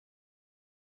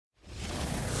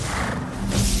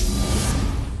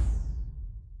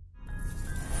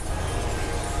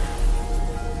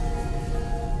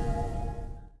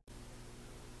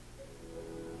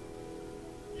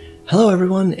Hello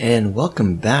everyone, and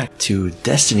welcome back to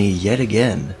Destiny yet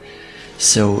again.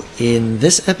 So in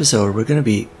this episode we're gonna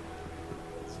be...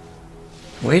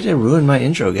 Way to ruin my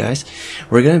intro, guys.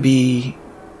 We're gonna be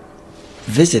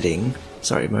visiting...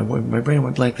 Sorry, my brain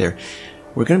went blank there.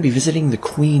 We're gonna be visiting the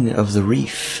Queen of the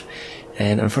Reef.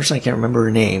 And unfortunately I can't remember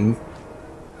her name.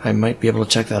 I might be able to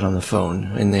check that on the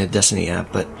phone in the Destiny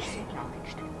app, but...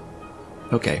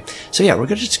 Okay, so yeah, we're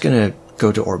just gonna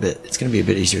go to orbit. It's gonna be a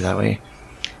bit easier that way.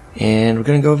 And we're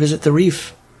gonna go visit the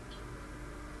Reef.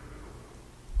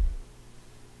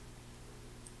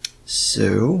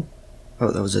 So...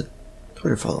 Oh, that was a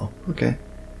Twitter follow. Okay.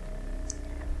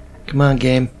 Come on,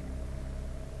 game.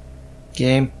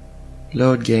 Game.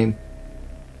 Load, game.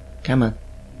 Come on.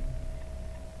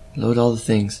 Load all the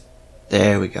things.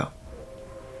 There we go.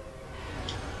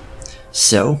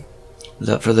 So,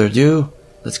 without further ado,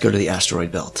 let's go to the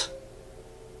asteroid belt.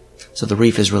 So the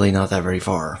Reef is really not that very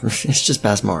far. It's just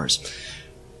past Mars.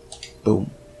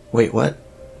 Boom. Wait, what?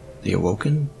 The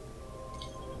Awoken?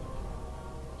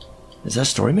 Is that a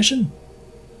story mission?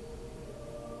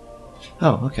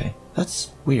 Oh, okay.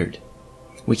 That's weird.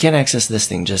 We can't access this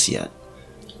thing just yet.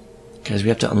 Because we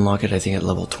have to unlock it, I think, at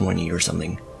level 20 or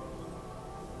something.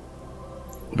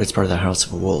 But it's part of the House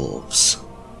of Wolves.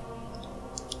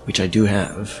 Which I do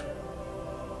have.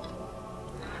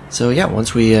 So yeah,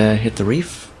 once we hit the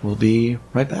Reef, we'll be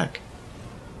right back.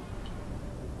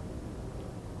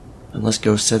 Unless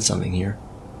Ghost said something here.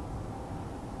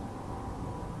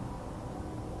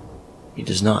 He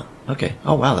does not. Okay.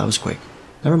 Oh wow, that was quick.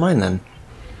 Never mind then.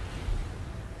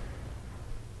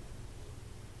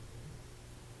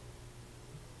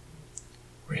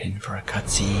 We're in for a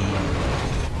cutscene.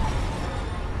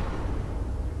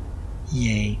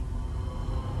 Yay.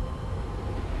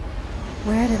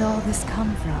 Where did all this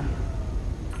come from?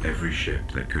 Every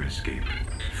ship that could escape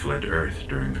fled Earth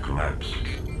during the collapse.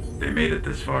 They made it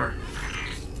this far.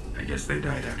 I guess they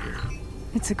died out here.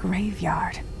 It's a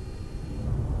graveyard.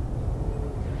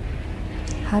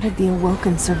 How did the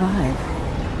Awoken survive?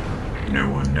 No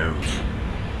one knows.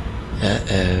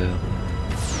 Uh-oh.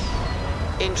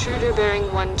 Intruder bearing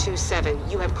 127,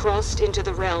 you have crossed into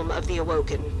the realm of the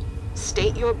Awoken.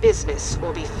 State your business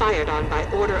or be fired on by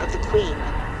order of the Queen.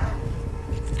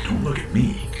 Don't look at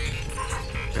me.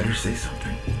 Better say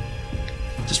something.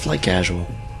 Just fly casual.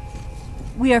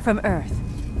 We are from Earth.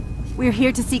 We're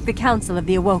here to seek the counsel of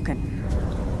the Awoken.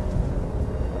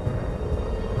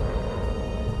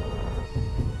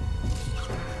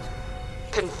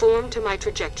 Conform to my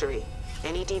trajectory.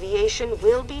 Any deviation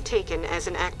will be taken as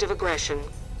an act of aggression.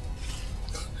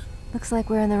 Looks like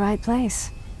we're in the right place.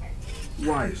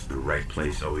 Why is the right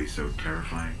place always so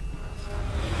terrifying?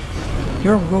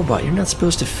 You're a robot. You're not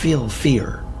supposed to feel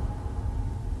fear.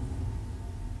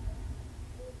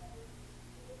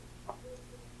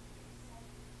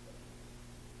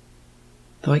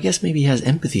 Though I guess maybe he has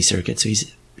empathy circuits, so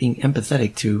he's being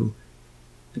empathetic to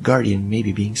the Guardian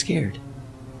maybe being scared.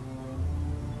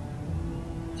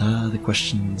 The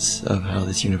questions of how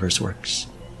this universe works.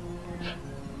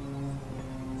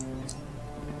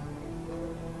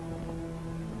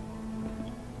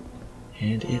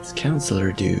 And it's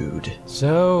Counselor Dude.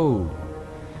 So,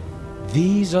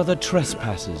 these are the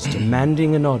trespassers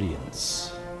demanding an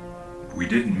audience. We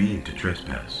didn't mean to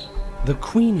trespass. The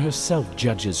Queen herself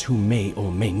judges who may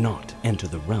or may not enter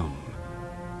the realm.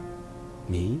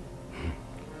 Me?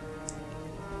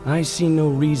 I see no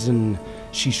reason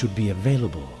she should be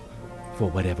available for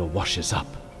whatever washes up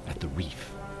at the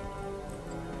Reef.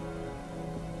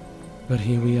 But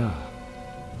here we are.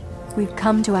 We've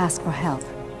come to ask for help.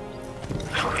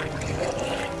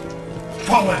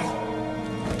 Fall in!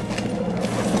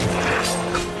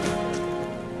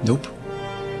 Nope.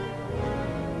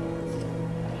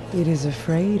 It is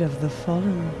afraid of the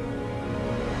fallen.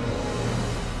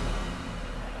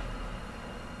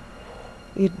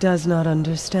 It does not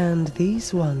understand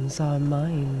these ones are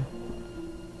mine.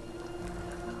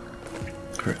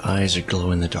 Her eyes are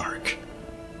glow in the dark.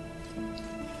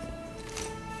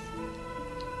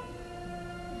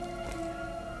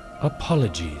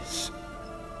 Apologies,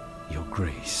 Your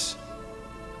Grace.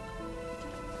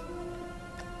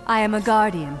 I am a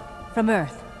Guardian from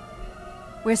Earth.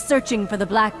 We're searching for the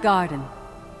Black Garden.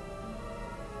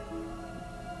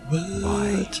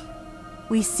 What?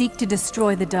 We seek to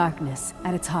destroy the darkness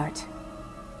at its heart.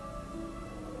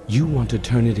 You want to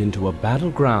turn it into a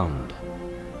battleground?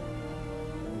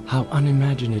 How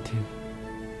unimaginative.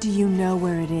 Do you know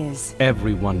where it is?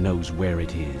 Everyone knows where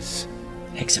it is.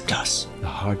 Except us. The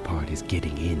hard part is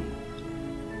getting in.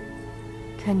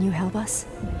 Can you help us?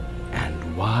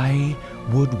 And why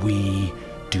would we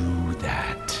do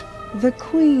that? The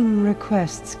Queen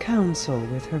requests counsel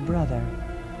with her brother.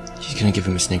 She's gonna give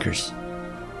him a Snickers.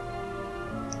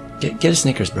 Get a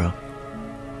Snickers, bro.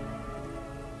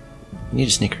 You need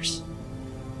a Snickers.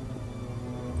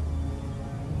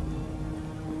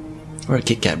 Or a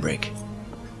Kit Kat break.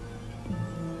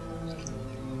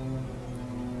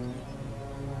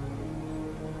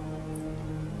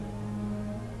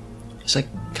 Just like,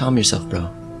 calm yourself, bro.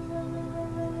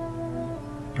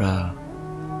 Bro.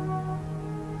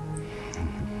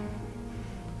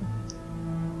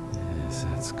 Yes,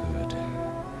 that's good.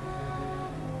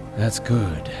 That's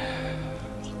good.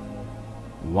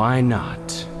 Why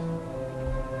not?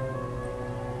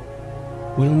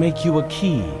 We'll make you a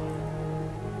key.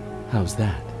 How's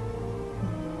that?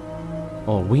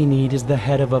 All we need is the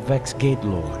head of a Vex Gate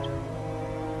Lord.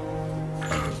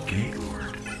 Gate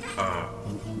Lord?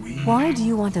 Why do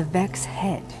you want a Vex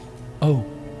head? Oh,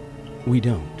 we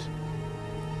don't.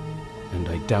 And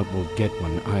I doubt we'll get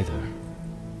one either.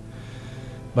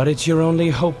 But it's your only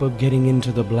hope of getting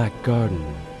into the Black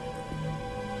Garden.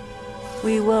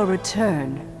 We will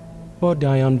return. Or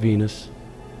die on Venus.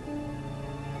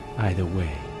 Either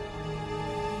way.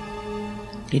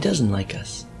 He doesn't like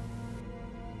us.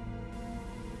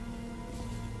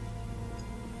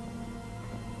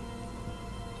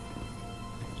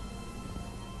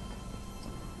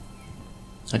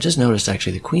 I just noticed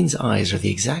actually the Queen's eyes are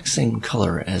the exact same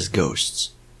color as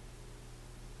Ghost's.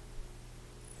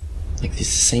 Like it's the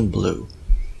same blue.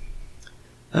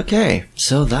 Okay,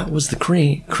 so that was the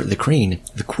Queen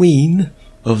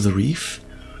of the Reef,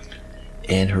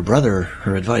 and her brother,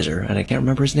 her advisor, and I can't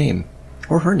remember his name,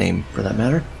 or her name for that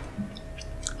matter.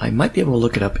 I might be able to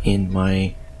look it up in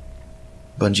my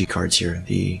Bungie cards here,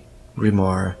 the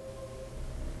Grimoire.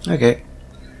 Okay,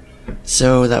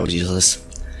 so that was useless.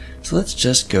 So let's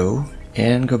just go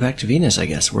and go back to Venus, I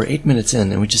guess. We're 8 minutes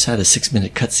in, and we just had a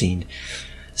 6-minute cutscene.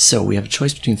 So we have a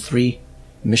choice between 3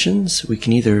 missions. We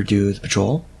can either do the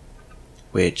patrol,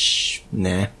 which,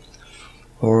 nah,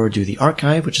 or do the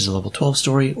archive, which is a level 12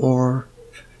 story, or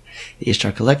the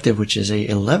Ishtar Collective, which is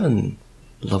a level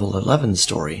 11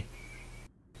 story.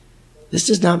 This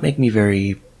does not make me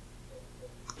very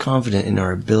confident in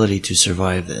our ability to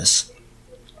survive this.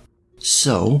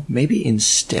 So maybe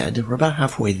instead, we're about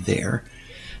halfway there.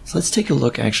 So let's take a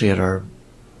look actually at our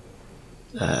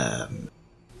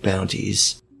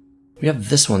bounties. We have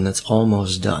this one that's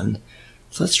almost done.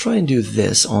 So let's try and do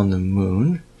this on the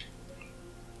moon.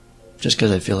 Just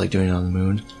because I feel like doing it on the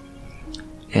moon.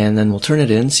 And then we'll turn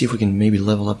it in, see if we can maybe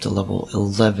level up to level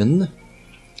 11.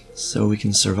 So we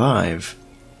can survive.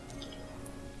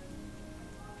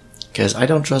 Because I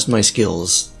don't trust my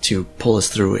skills to pull us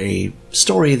through a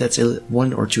story that's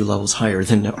 1 or 2 levels higher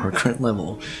than our current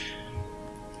level.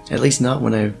 At least not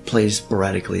when I play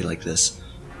sporadically like this.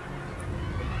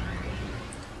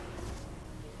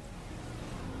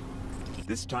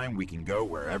 This time we can go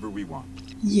wherever we want.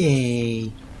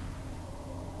 Yay!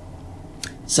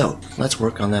 So, let's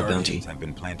work on that bounty. Guardians have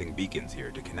been planting beacons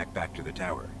here to connect back to the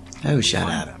tower. Oh, We shut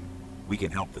find up. them, we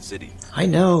can help the city. I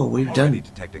know, we've Already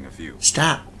done... detecting a few.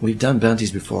 Stop! We've done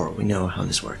bounties before. We know how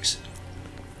this works.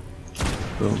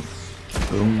 Boom.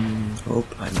 Boom. Oh,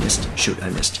 I missed. Shoot, I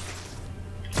missed.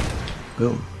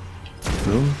 Boom.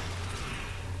 Boom.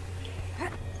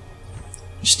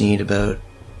 Just need about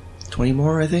 20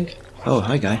 more, I think. Oh,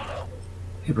 hi, guy.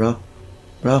 Hey, bro.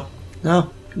 Bro. No,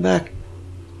 come back.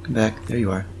 Come back. There you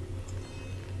are.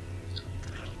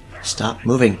 Stop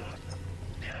moving.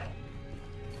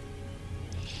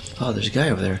 Oh, there's a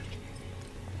guy over there.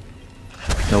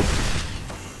 Nope.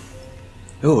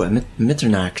 Oh, a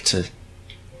Mitternached.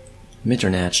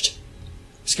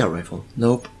 Scout rifle.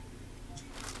 Nope.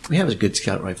 We have a good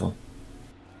scout rifle.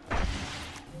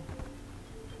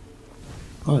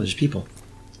 Oh, there's people.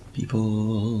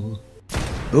 People.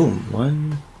 Boom.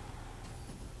 1.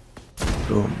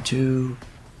 Boom. 2.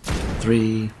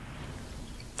 3.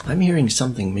 I'm hearing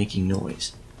something making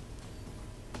noise.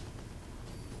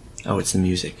 Oh, it's the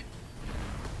music.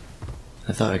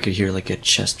 I thought I could hear like a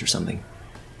chest or something.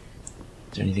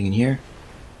 Is there anything in here?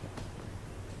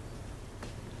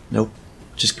 Nope.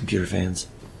 Just computer fans.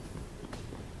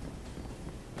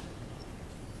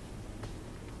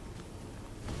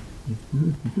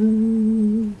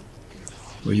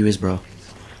 Where you is, bro?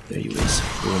 There you is.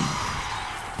 Boom.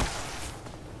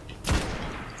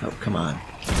 Oh, come on.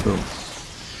 Boom.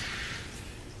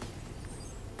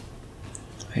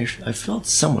 I felt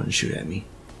someone shoot at me.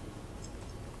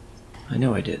 I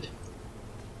know I did.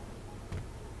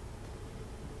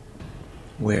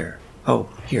 Where? Oh,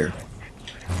 here.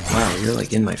 Wow, you're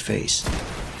like in my face.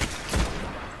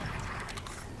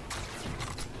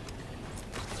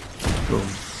 Boom.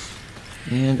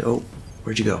 And, oh,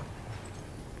 where'd you go?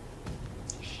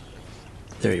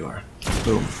 There you are.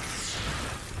 Boom.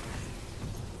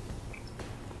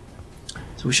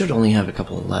 So we should only have a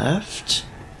couple left.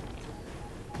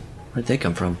 Where'd they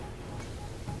come from?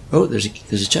 Oh, there's a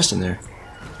chest in there.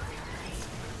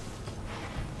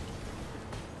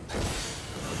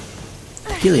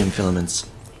 Helium filaments.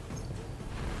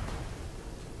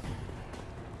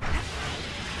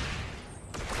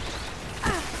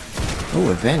 Oh,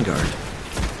 a Vanguard.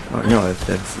 Oh, no, a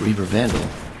Reaper Vandal.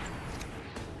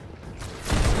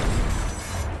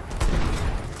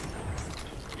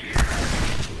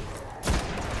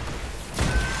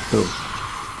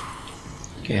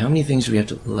 Oh. Okay, how many things do we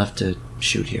have left to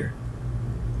shoot here?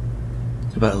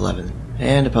 About 11.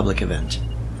 And a public event.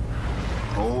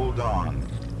 Hold on.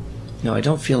 No, I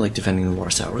don't feel like defending the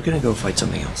Warsaw. We're gonna go fight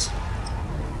something else.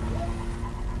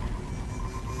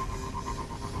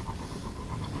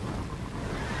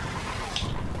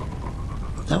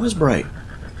 That was bright.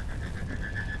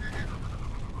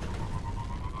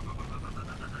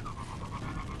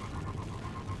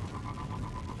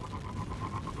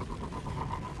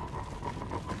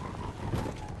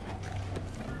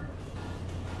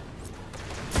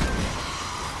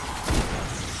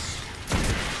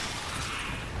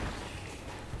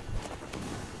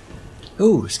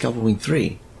 Ooh, Scalpel Wing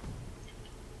 3.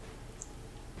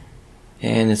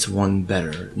 And it's one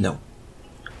better. No.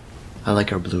 I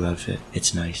like our blue outfit.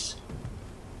 It's nice.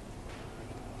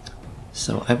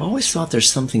 So, I've always thought there's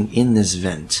something in this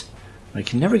vent. But I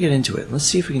can never get into it. Let's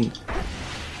see if we can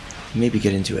maybe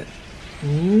get into it.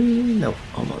 No,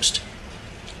 almost.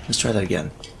 Let's try that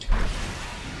again.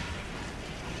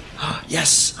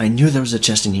 Yes! I knew there was a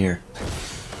chest in here.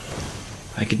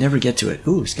 I could never get to it.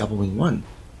 Ooh, Scalpel Wing 1.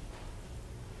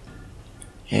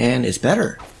 And it's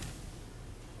better.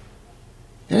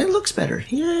 And it looks better.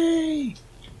 Yay!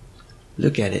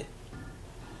 Look at it.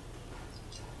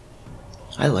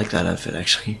 I like that outfit,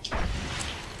 actually.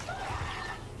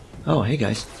 Oh, hey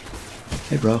guys.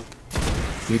 Hey bro.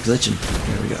 You're glitching.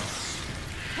 There we go.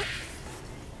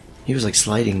 He was like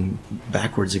sliding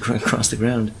backwards across the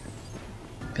ground.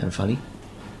 Kind of funny.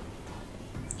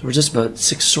 So we're just about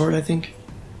 6 sword, I think.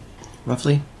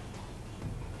 Roughly.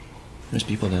 There's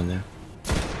people down there.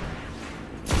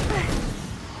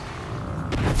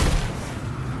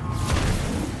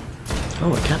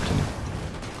 Oh, a captain.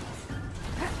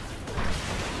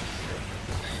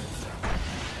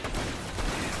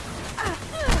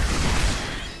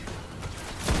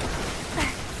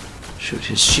 Shoot,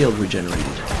 his shield regenerated.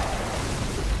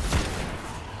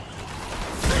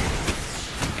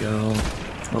 There we go.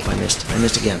 Oh, I missed. I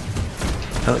missed again.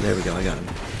 Oh, there we go. I got him.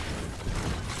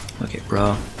 Okay,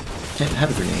 bro.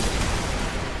 Have a grenade.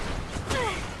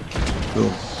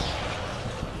 Boom.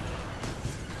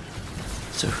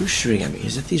 So who's shooting at me?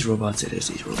 Is it these robots? It is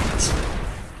these robots.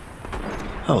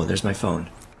 Oh, there's my phone.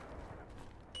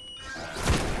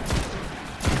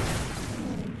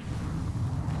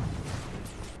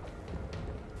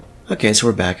 Okay, so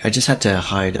we're back. I just had to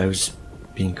hide. I was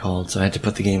being called, so I had to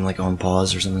put the game like on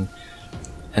pause or something.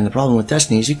 And the problem with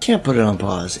Destiny is you can't put it on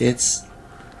pause. It's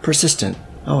persistent.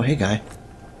 Oh, hey guy.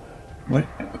 What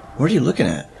are you looking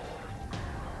at?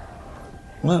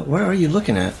 What are you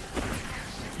looking at?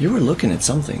 You were looking at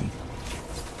something.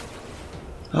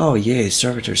 Oh yay,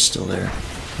 Servitor's still there.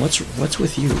 What's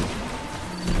with you?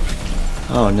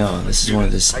 Oh no, this is one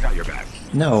of this. I got your back.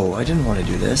 No, I didn't want to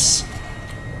do this.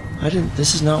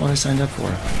 This is not what I signed up for.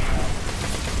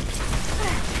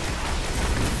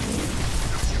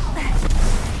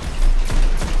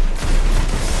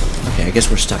 Okay, I guess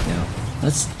we're stuck now.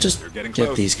 Let's just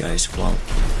get these guys. Well.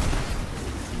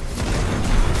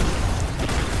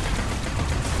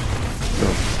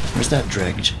 Where's that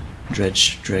dredge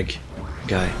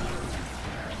guy?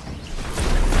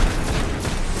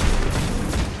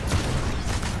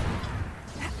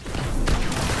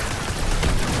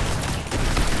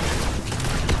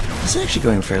 This is actually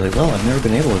going fairly well. I've never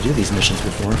been able to do these missions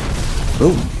before.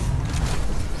 Boom.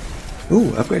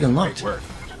 Ooh, upgrade unlocked.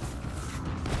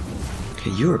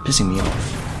 Okay, you are pissing me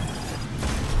off.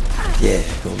 Yeah,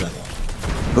 gold level.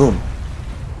 Boom.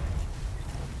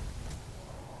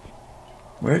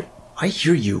 Where? I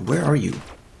hear you. Where are you?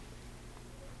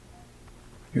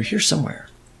 You're here somewhere.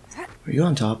 Are you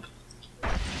on top?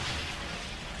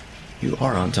 You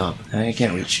are on top. I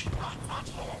can't reach.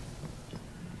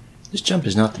 This jump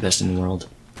is not the best in the world.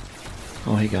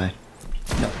 Oh, hey guy.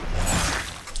 No.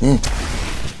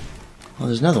 Oh,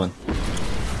 there's another one.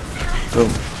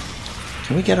 Boom.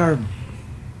 Can we get our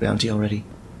bounty already?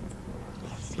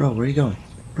 Bro, where are you going?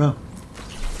 Bro.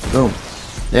 Boom.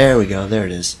 There we go. There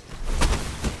it is.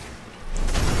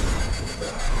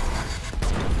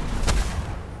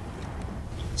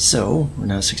 So, we're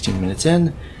now 16 minutes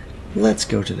in. Let's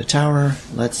go to the tower.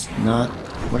 Let's not...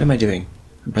 What am I doing?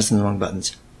 I'm pressing the wrong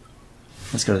buttons.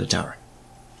 Let's go to the tower.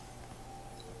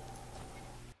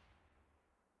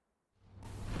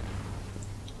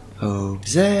 Oh,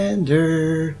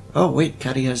 Xander! Oh, wait,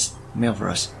 Cady has mail for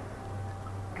us.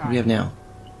 What do we have now?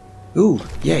 Ooh,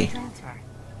 yay!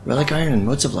 Relic Iron and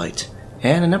Motes of Light.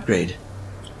 And an upgrade.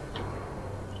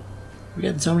 We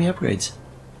got so many upgrades.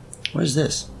 What is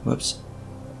this? Whoops.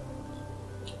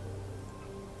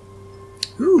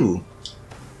 Ooh!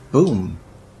 Boom!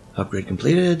 Upgrade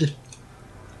completed.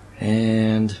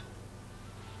 And...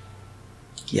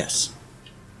 yes.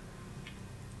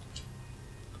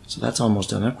 So that's almost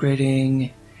done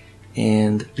upgrading.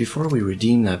 And before we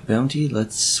redeem that bounty,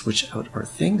 let's switch out our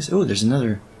things. Oh, there's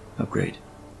another upgrade.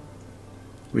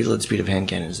 Reload speed of hand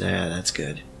cannons. Yeah, that's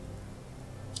good.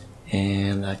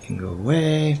 And that can go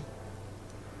away.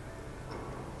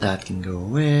 That can go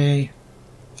away.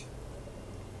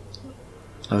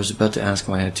 I was about to ask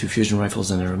why I had 2 fusion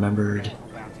rifles and I remembered.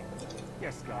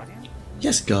 Yes, Guardian.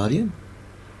 Yes, Guardian.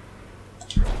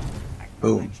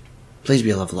 Boom. Please be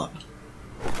a level up.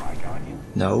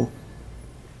 No.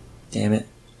 Damn it.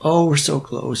 Oh, we're so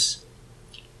close.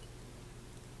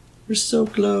 We're so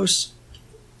close.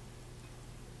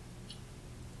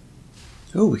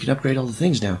 Oh, we can upgrade all the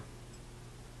things now.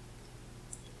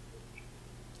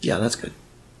 Yeah, that's good.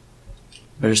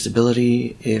 Better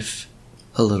stability, if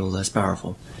a little less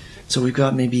powerful. So we've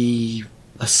got maybe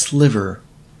a sliver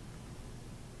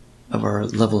of our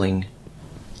leveling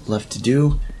left to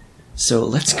do. So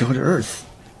let's go to Earth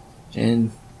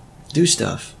and do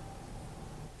stuff.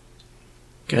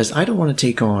 Guys, I don't want to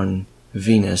take on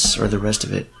Venus or the rest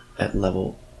of it at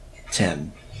level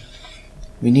 10.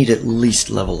 We need at least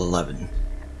level 11.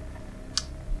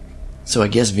 So I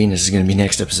guess Venus is going to be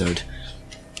next episode.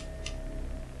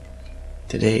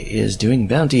 Today is doing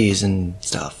bounties and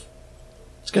stuff.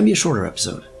 It's going to be a shorter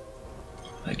episode,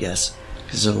 I guess,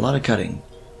 because there's a lot of cutting.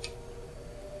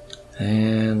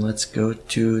 And let's go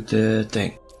to the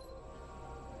thing.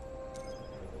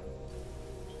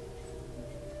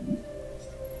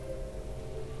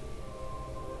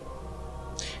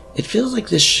 It feels like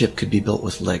this ship could be built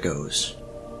with Legos.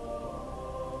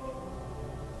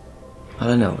 I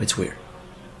don't know, it's weird.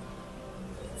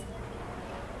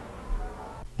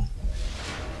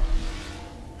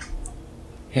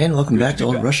 And welcome back to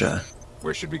old Russia.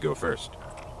 Where should we go first?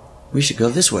 We should go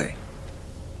this way.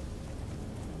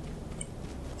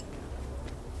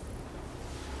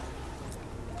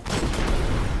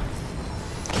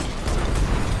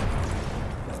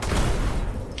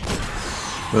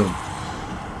 Boom.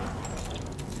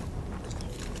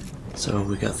 So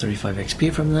we got 35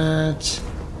 XP from that.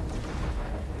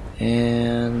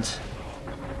 And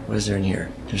what is there in here?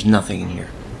 There's nothing in here.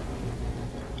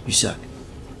 You suck.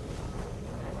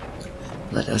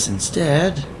 Let us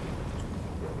instead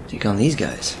take on these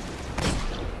guys.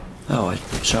 Oh, I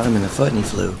shot him in the foot and he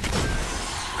flew.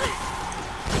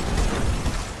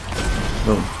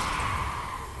 Boom.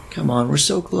 Come on, we're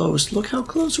so close. Look how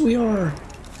close we are.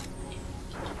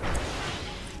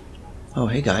 Oh,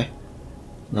 hey guy.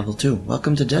 Level 2.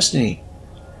 Welcome to Destiny.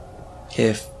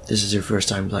 If this is your first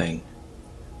time playing.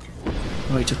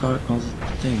 Oh, he took out all the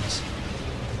things.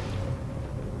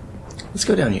 Let's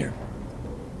go down here.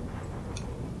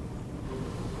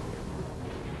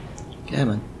 Come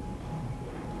on.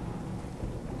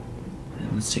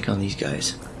 And let's take on these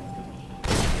guys.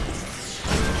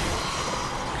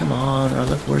 Come on,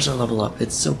 where's our level up?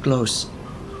 It's so close.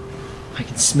 I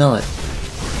can smell it.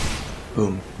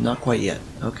 Boom. Not quite yet.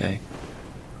 Okay.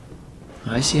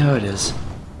 I see how it is.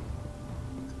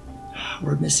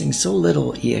 We're missing so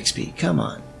little EXP. Come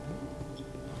on.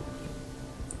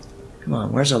 Come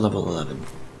on, where's our level 11?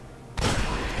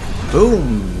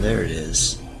 Boom! There it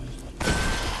is.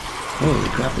 Holy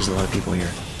crap, there's a lot of people here.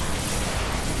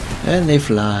 And they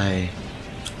fly.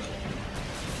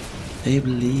 They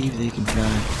believe they can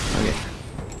fly.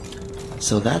 Okay.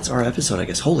 So that's our episode, I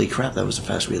guess. Holy crap, that was a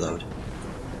fast reload.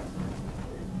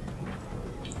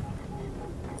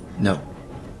 No.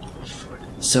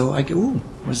 So I go. Ooh,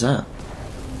 what's that?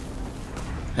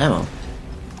 Ammo.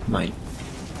 Mine.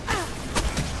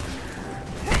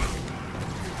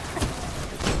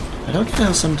 I don't get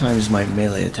how sometimes my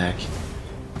melee attack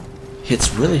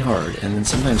hits really hard and then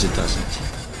sometimes it doesn't.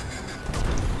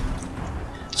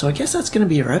 So I guess that's going to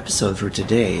be our episode for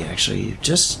today, actually,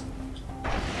 just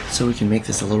so we can make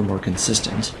this a little more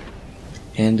consistent.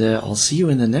 And I'll see you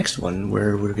in the next one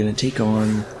where we're going to take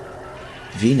on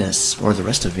Venus, or the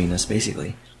rest of Venus,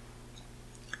 basically.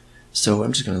 So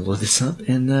I'm just going to load this up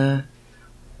and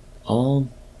I'll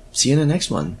see you in the next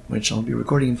one, which I'll be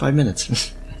recording in 5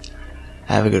 minutes.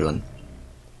 Have a good one.